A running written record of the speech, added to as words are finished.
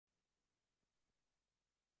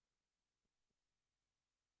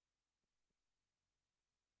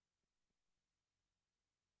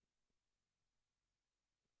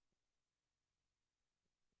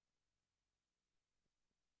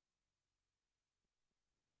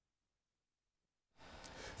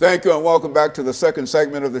Thank you and welcome back to the second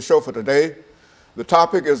segment of the show for today. The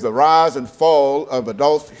topic is the rise and fall of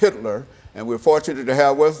Adolf Hitler, and we're fortunate to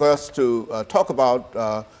have with us to talk about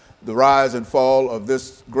the rise and fall of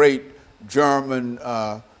this great German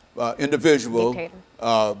individual,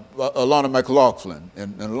 Alana McLaughlin.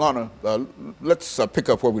 And Alana, let's pick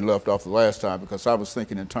up where we left off the last time, because I was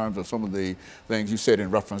thinking in terms of some of the things you said in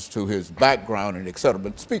reference to his background and et cetera,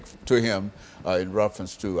 but speak to him in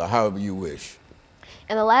reference to however you wish.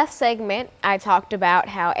 In the last segment, I talked about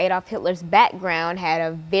how Adolf Hitler's background had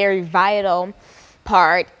a very vital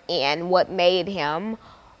part in what made him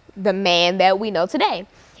the man that we know today.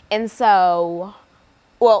 And so,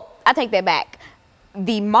 well, I take that back.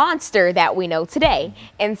 The monster that we know today.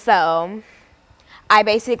 And so I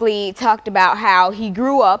basically talked about how he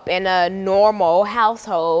grew up in a normal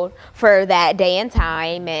household for that day and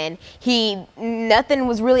time, and nothing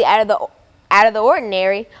was really out of the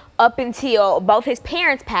ordinary up until both his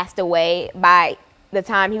parents passed away by the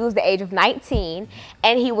time he was the age of 19,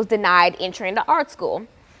 and he was denied entry into art school.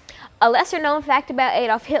 A lesser known fact about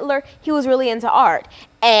Adolf Hitler, he was really into art,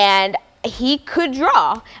 and he could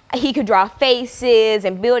draw. He could draw faces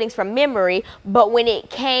and buildings from memory, but when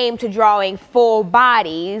it came to drawing full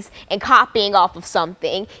bodies and copying off of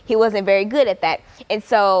something, he wasn't very good at that. And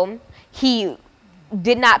so he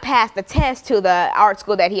did not pass the test to the art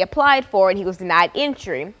school that he applied for, and he was denied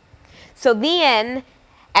entry. So then,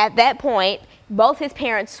 at that point, both his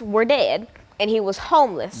parents were dead, and he was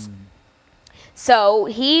homeless. So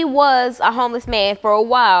he was a homeless man for a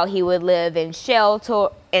while. He would live in shelters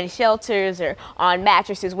or on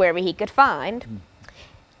mattresses wherever he could find,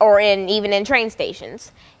 or even in train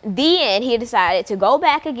stations. Then he decided to go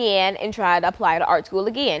back again and try to apply to art school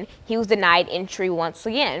again. He was denied entry once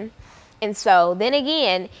again. And so then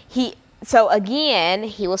again, he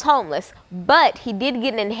was homeless, but he did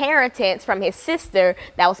get an inheritance from his sister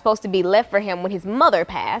that was supposed to be left for him when his mother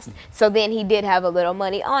passed. So then he did have a little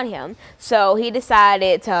money on him. So he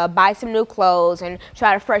decided to buy some new clothes and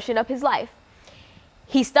try to freshen up his life.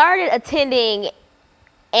 He started attending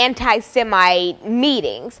anti-Semite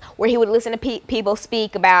meetings where he would listen to people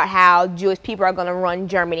speak about how Jewish people are going to run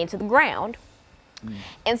Germany into the ground.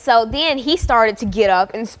 And so then he started to get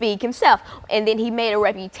up and speak himself, and then he made a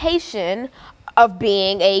reputation of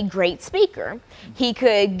being a great speaker. He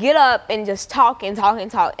could get up and just talk and talk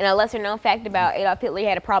and talk. And a lesser known fact about Adolf Hitler, he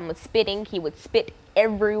had a problem with spitting. He would spit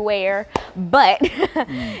everywhere, but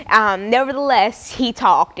nevertheless, he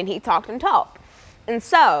talked and he talked and talked. And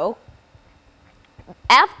so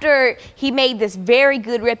after he made this very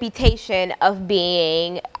good reputation of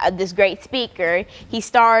being this great speaker, he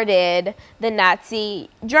started the Nazi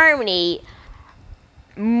Germany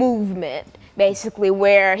movement, basically,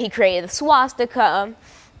 where he created the swastika,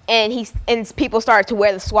 and people started to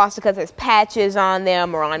wear the swastikas as patches on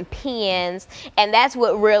them or on pins, and that's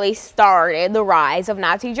what really started the rise of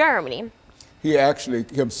Nazi Germany. He actually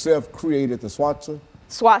himself created the swastika?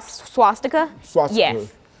 Swastika?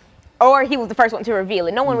 Yes. Or he was the first one to reveal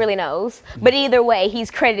it. No one really knows. But either way, he's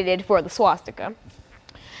credited for the swastika.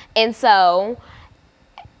 And so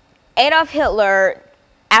Adolf Hitler,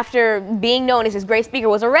 after being known as this great speaker,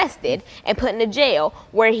 was arrested and put into jail,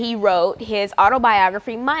 where he wrote his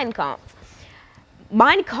autobiography, Mein Kampf.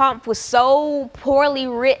 Mein Kampf was so poorly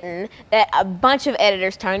written that a bunch of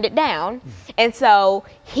editors turned it down. And so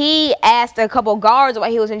he asked a couple guards while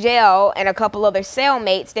he was in jail and a couple other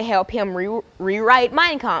cellmates to help him rewrite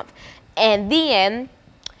Mein Kampf. And then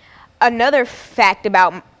another fact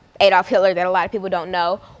about Adolf Hitler that a lot of people don't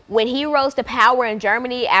know, when he rose to power in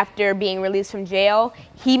Germany after being released from jail,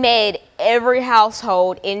 he made every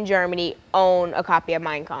household in Germany own a copy of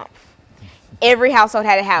Mein Kampf. Every household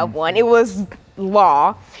had to have one. It was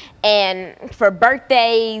law. And for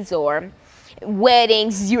birthdays or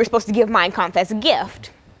weddings, you were supposed to give Mein Kampf as a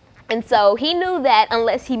gift. And so he knew that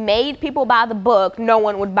unless he made people buy the book, no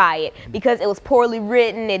one would buy it, because it was poorly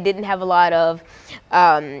written. It didn't have a lot of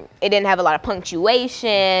punctuation,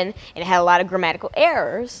 and it had a lot of grammatical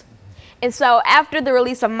errors. And so after the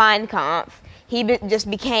release of Mein Kampf, he just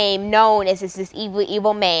became known as this evil,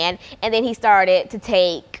 evil man, and then he started to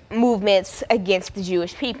take movements against the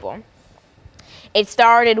Jewish people. It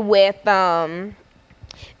started with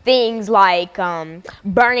things like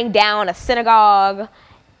burning down a synagogue,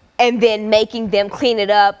 and then making them clean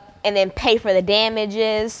it up and then pay for the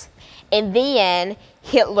damages. And then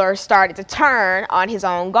Hitler started to turn on his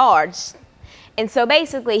own guards. And so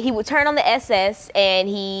basically he would turn on the SS, and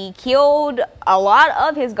he killed a lot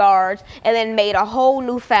of his guards and then made a whole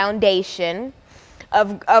new foundation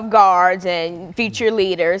of guards and future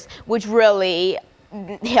leaders, which really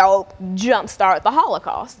helped jumpstart the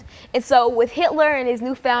Holocaust. And so with Hitler and his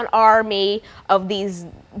newfound army of these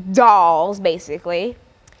dolls, basically,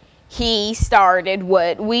 he started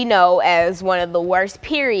what we know as one of the worst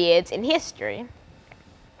periods in history.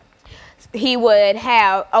 He would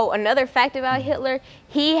have, another fact about Hitler,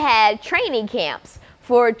 he had training camps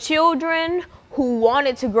for children who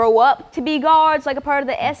wanted to grow up to be guards, like a part of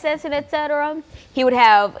the SS and etc. He would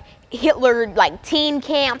have Hitler like teen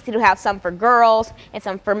camps. He would have some for girls and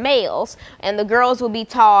some for males, and the girls would be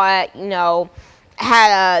taught, you know,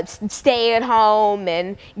 how to stay at home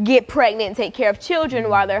and get pregnant and take care of children,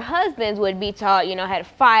 while their husbands would be taught, you know, how to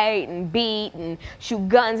fight and beat and shoot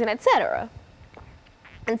guns and etc.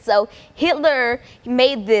 And so Hitler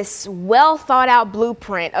made this well thought out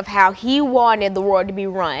blueprint of how he wanted the world to be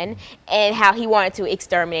run and how he wanted to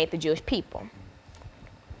exterminate the Jewish people.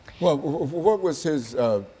 Well, what was his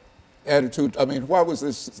attitude? I mean, why was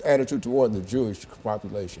this attitude toward the Jewish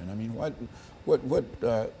population? I mean, what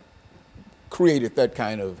created that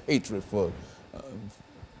kind of hatred for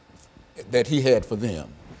that he had for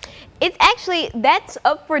them? It's actually, that's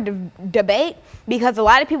up for debate, because a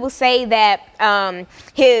lot of people say that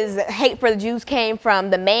his hate for the Jews came from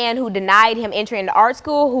the man who denied him entry into art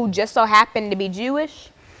school, who just so happened to be Jewish.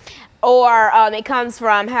 Or it comes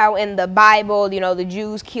from how in the Bible, you know, the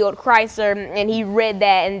Jews killed Chrysler, and he read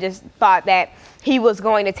that and just thought that he was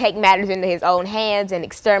going to take matters into his own hands and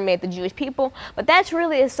exterminate the Jewish people. But that's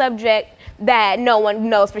really a subject that no one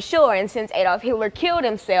knows for sure. And since Adolf Hitler killed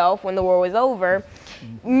himself when the war was over,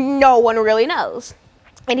 no one really knows.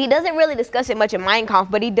 And he doesn't really discuss it much in Mein Kampf,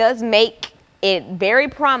 but he does make it very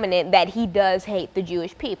prominent that he does hate the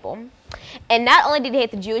Jewish people. And not only did he hate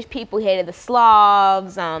the Jewish people, he hated the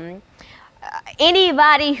Slavs,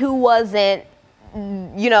 anybody who wasn't,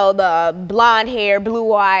 you know, the blonde hair,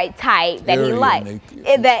 blue-eyed type that he liked,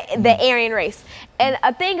 the Aryan race. And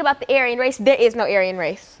a thing about the Aryan race, there is no Aryan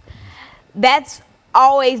race. That's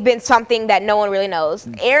always been something that no one really knows.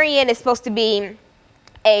 Aryan is supposed to be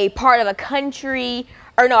a part of a country,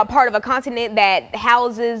 or no, a part of a continent that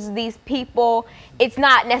houses these people. It's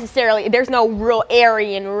not necessarily, there's no real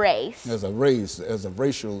Aryan race. As a race, as a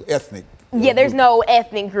racial, ethnic. Yeah, there's no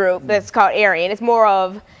ethnic group that's called Aryan. It's more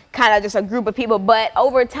of kind of just a group of people. But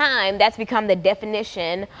over time, that's become the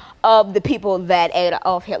definition of the people that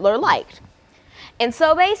Adolf Hitler liked. And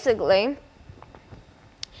so basically,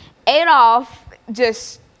 Adolf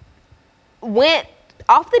just went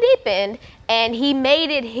off the deep end, and he made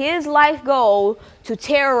it his life goal to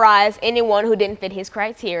terrorize anyone who didn't fit his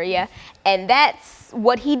criteria. And that's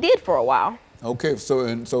what he did for a while. Okay, so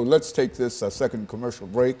let's take this second commercial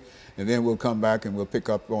break, and then we'll come back and we'll pick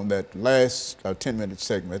up on that last 10-minute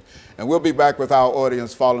segment. And we'll be back with our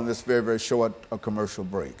audience following this very, very short commercial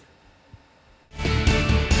break.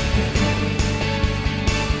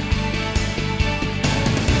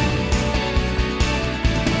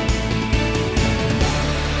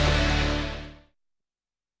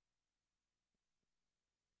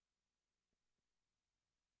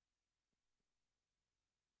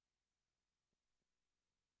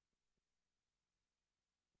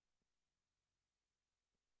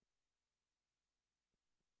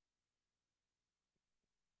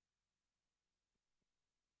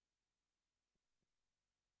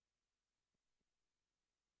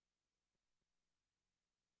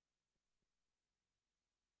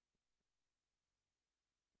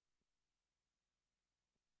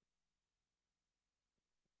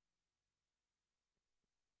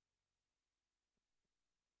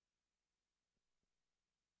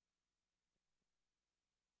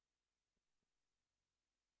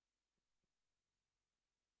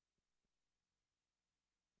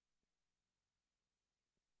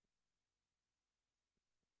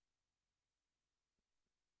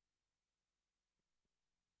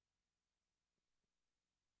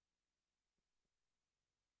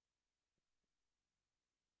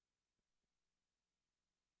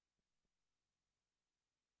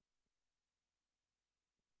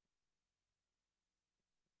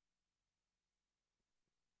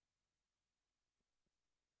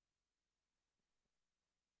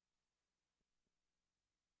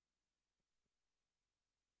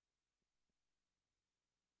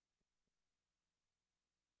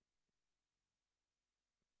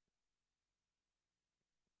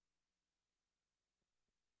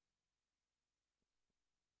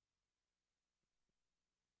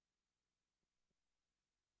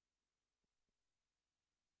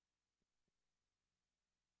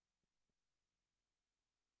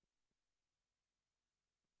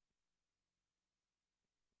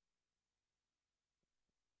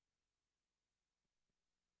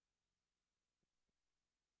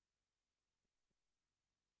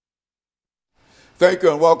 Thank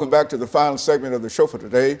you and welcome back to the final segment of the show for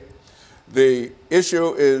today. The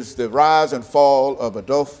issue is the rise and fall of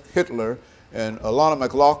Adolf Hitler, and Alana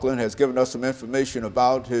McLaughlin has given us some information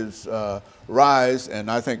about his rise,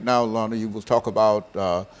 and I think now, Alana, you will talk about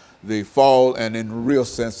the fall and, in a real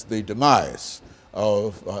sense, the demise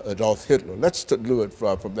of Adolf Hitler. Let's do it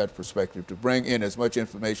from that perspective, to bring in as much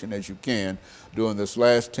information as you can during this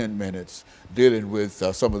last 10 minutes, dealing with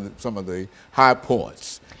some of the high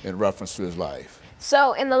points in reference to his life.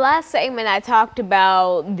 So in the last segment, I talked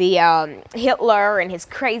about the Hitler and his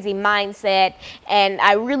crazy mindset, and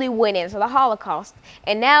I really went into the Holocaust.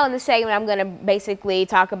 And now in the segment, I'm going to basically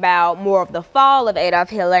talk about more of the fall of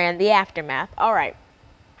Adolf Hitler and the aftermath. All right.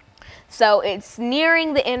 So it's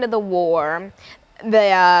nearing the end of the war.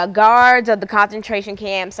 The guards of the concentration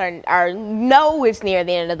camps know it's near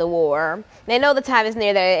the end of the war. They know the time is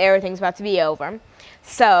near, that everything's about to be over.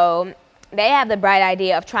 So they have the bright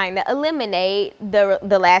idea of trying to eliminate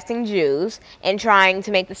the lasting Jews and trying to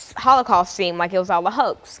make this Holocaust seem like it was all a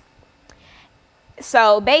hoax.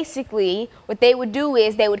 So basically, what they would do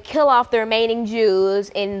is they would kill off the remaining Jews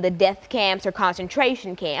in the death camps or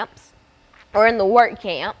concentration camps, or in the work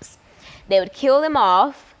camps. They would kill them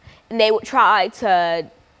off, and they would try to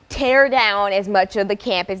tear down as much of the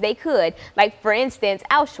camp as they could. Like, for instance,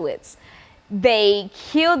 Auschwitz. They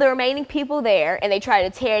killed the remaining people there, and they tried to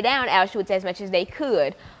tear down Auschwitz as much as they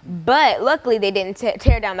could. But luckily, they didn't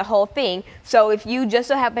tear down the whole thing. So if you just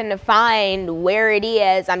so happen to find where it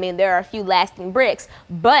is, I mean, there are a few lasting bricks.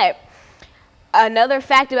 But another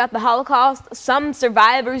fact about the Holocaust, some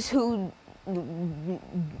survivors who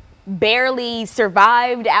barely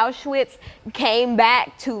survived Auschwitz came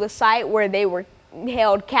back to the site where they were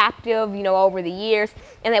held captive, you know, over the years,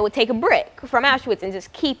 and they would take a brick from Auschwitz and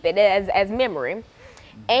just keep it as memory.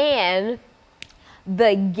 And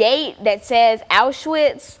the gate that says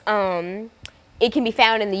Auschwitz, it can be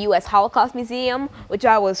found in the U.S. Holocaust Museum, which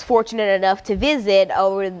I was fortunate enough to visit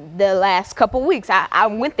over the last couple weeks. I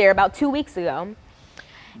went there about 2 weeks ago.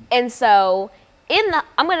 And so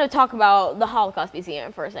I'm going to talk about the Holocaust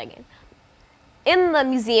Museum for a second. In the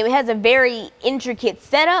museum, it has a very intricate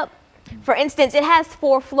setup. For instance, it has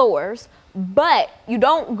 4 floors, but you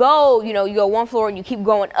don't go, you go 1 floor and you keep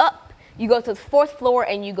going up. You go to the 4th floor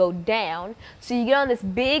and you go down. So you get on this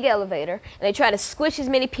big elevator, and they try to squish as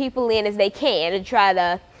many people in as they can to try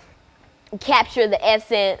to capture the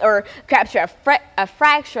essence, or capture a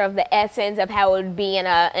fraction of the essence of how it would be in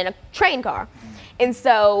a train car. And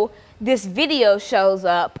so this video shows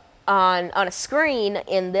up on a screen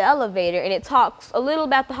in the elevator, and it talks a little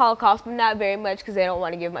about the Holocaust, but not very much because they don't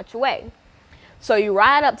want to give much away. So you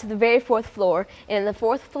ride up to the very 4th floor, and in the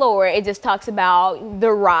 4th floor, it just talks about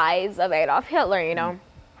the rise of Adolf Hitler,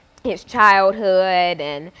 his childhood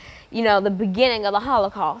and, the beginning of the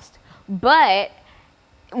Holocaust. But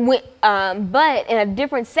in a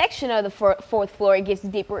different section of the 4th floor, it gets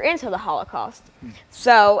deeper into the Holocaust.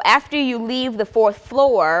 So after you leave the 4th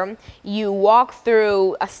floor, you walk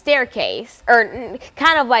through a staircase, or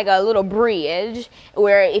kind of like a little bridge,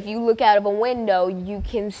 where if you look out of a window, you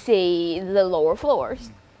can see the lower floors.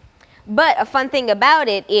 But a fun thing about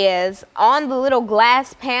it is, on the little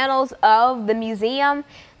glass panels of the museum,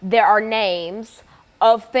 there are names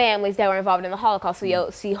of families that were involved in the Holocaust. So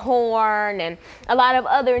you'll see Horn and a lot of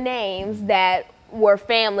other names that were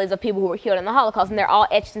families of people who were killed in the Holocaust, and they're all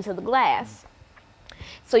etched into the glass.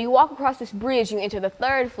 So you walk across this bridge, you enter the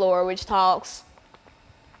 3rd floor, which talks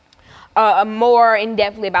more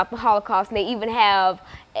in-depthly about the Holocaust, and they even have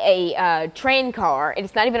a train car, and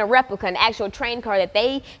it's not even a replica, an actual train car that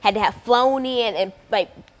they had to have flown in and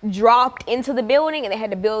dropped into the building, and they had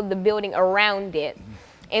to build the building around it.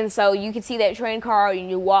 And so you can see that train car, and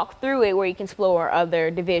you walk through it where you can explore other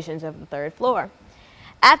divisions of the 3rd floor.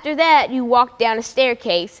 After that, you walk down a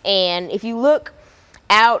staircase, and if you look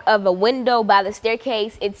out of a window by the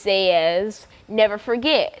staircase, it says, "Never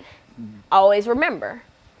forget, always remember."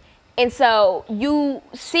 And so you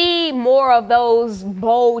see more of those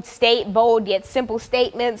bold yet simple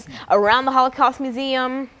statements around the Holocaust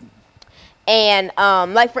Museum. And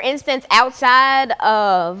like, for instance, outside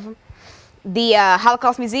of the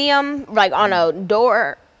Holocaust Museum, like on a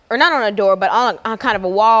door, or not on a door, but on kind of a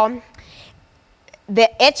wall,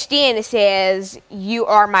 that etched in, it says, "You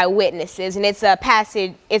are my witnesses." And it's a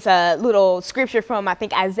passage, it's a little scripture from, I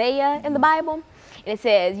think, Isaiah in the Bible. And it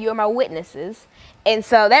says, "You are my witnesses." And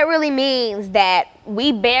so that really means that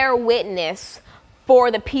we bear witness for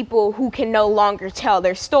the people who can no longer tell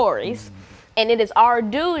their stories. And it is our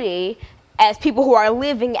duty as people who are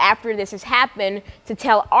living after this has happened, to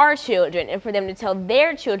tell our children and for them to tell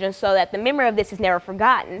their children, so that the memory of this is never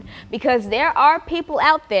forgotten. Because there are people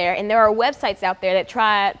out there and there are websites out there that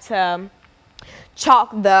try to chalk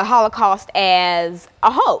the Holocaust as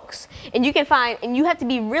a hoax. And you can find, and you have to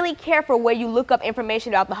be really careful where you look up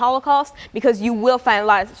information about the Holocaust, because you will find a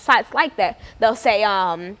lot of sites like that. They'll say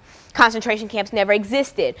concentration camps never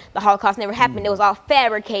existed, the Holocaust never happened, it was all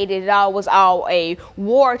fabricated, it was all a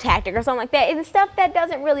war tactic or something like that. It's stuff that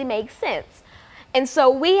doesn't really make sense. And so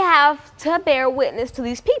we have to bear witness to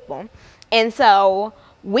these people. And so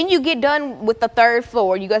when you get done with the third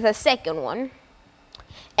floor, you go to the second one,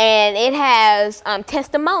 and it has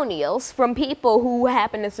testimonials from people who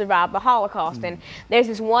happen to survive the Holocaust. And there's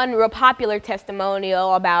this one real popular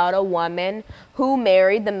testimonial about a woman who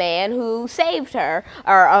married the man who saved her,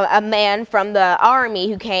 or a man from the army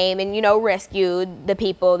who came and, you know, rescued the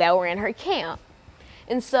people that were in her camp.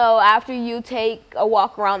 And so after you take a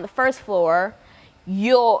walk around the first floor,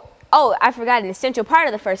 you'll, oh, I forgot an essential part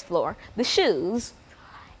of the first floor, the shoes.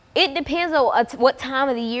 It depends on what time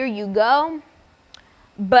of the year you go,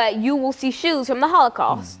 but you will see shoes from the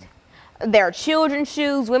Holocaust. There are children's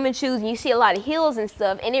shoes, women's shoes, and you see a lot of heels and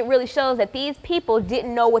stuff, and it really shows that these people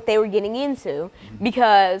didn't know what they were getting into,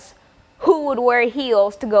 because who would wear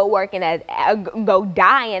heels to go work in go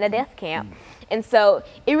die in a death camp? And so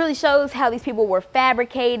it really shows how these people were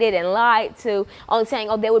fabricated and lied to, only saying,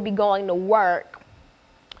 oh, they would be going to work.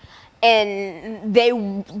 And they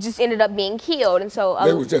just ended up being killed. And so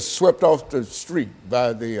they were just swept off the street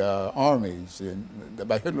by the armies,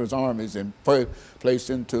 by Hitler's armies, and placed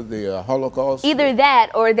into the Holocaust. Either that,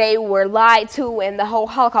 or they were lied to, and the whole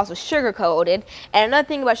Holocaust was sugar-coated. And another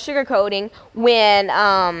thing about sugar-coating, when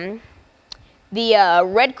the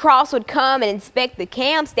Red Cross would come and inspect the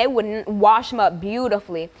camps, they wouldn't wash them up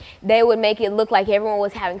beautifully. They would make it look like everyone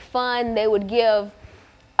was having fun. They would give,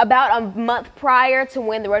 about a month prior to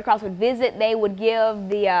when the Red Cross would visit, they would give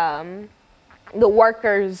the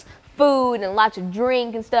workers food and lots of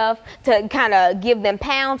drink and stuff to kind of give them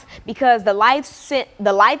pounds, because the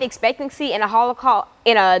life expectancy in a Holocaust,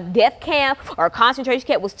 in a death camp or a concentration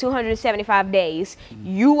camp, was 275 days.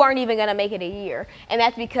 You weren't even going to make it a year, and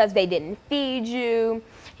that's because they didn't feed you,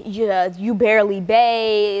 you barely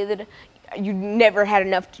bathed, you never had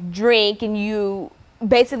enough to drink, and you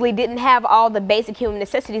basically didn't have all the basic human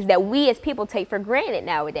necessities that we as people take for granted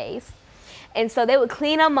nowadays. And so they would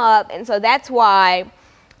clean them up, and so that's why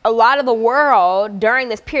a lot of the world during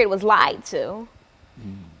this period was lied to.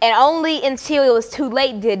 And only until it was too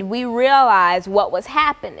late did we realize what was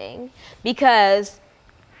happening, because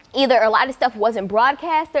either a lot of stuff wasn't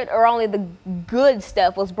broadcasted, or only the good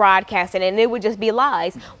stuff was broadcasted, and it would just be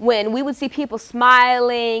lies. When we would see people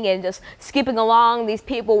smiling and just skipping along, these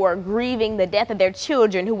people were grieving the death of their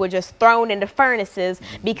children who were just thrown into furnaces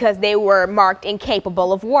because they were marked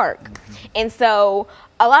incapable of work. And so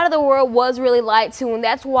a lot of the world was really lied to, and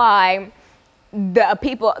that's why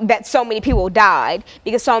so many people died,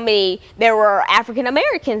 because there were African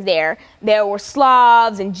Americans there were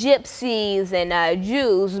Slavs and Gypsies and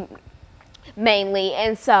Jews mainly.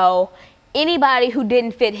 And so anybody who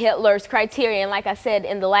didn't fit Hitler's criteria, and like I said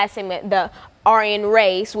in the last segment, the Aryan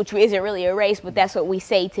race, which isn't really a race, but that's what we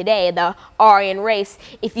say today, the Aryan race,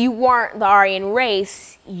 if you weren't the Aryan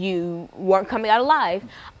race, you weren't coming out alive.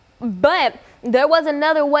 But there was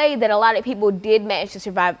another way that a lot of people did manage to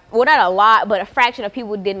survive. Well, not a lot, but a fraction of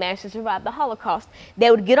people did manage to survive the Holocaust.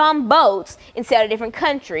 They would get on boats and sail to different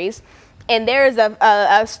countries. And there's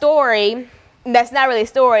a story, that's not really a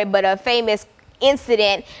story, but a famous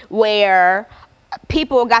incident where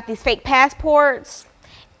people got these fake passports,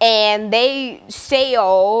 and they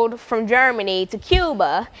sailed from Germany to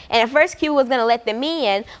Cuba. And at first Cuba was going to let them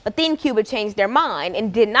in, but then Cuba changed their mind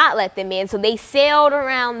and did not let them in. So they sailed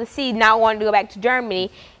around the sea, not wanting to go back to Germany,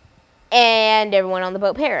 and everyone on the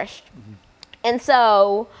boat perished. And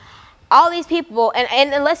so all these people,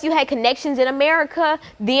 and unless you had connections in America,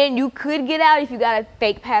 then you could get out if you got a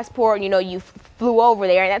fake passport, you know, you flew over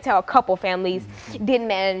there. And that's how a couple families did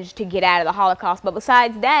manage to get out of the Holocaust. But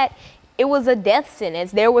besides that, it was a death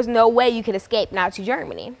sentence. There was no way you could escape Nazi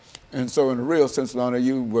Germany. And so in a real sense, Lana,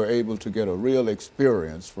 you were able to get a real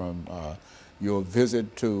experience from your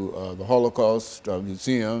visit to the Holocaust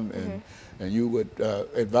Museum, and you would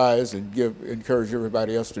advise and encourage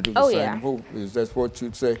everybody else to do the same. Yeah. Is that what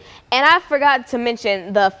you'd say? And I forgot to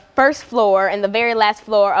mention, the first floor and the very last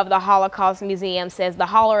floor of the Holocaust Museum says the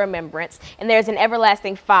Hall of Remembrance, and there's an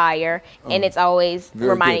everlasting fire, and it's always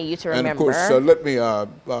reminding you to remember. And of course, let me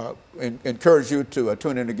encourage you to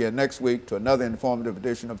tune in again next week to another informative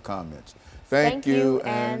edition of Comments. Thank you,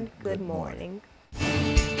 and good morning.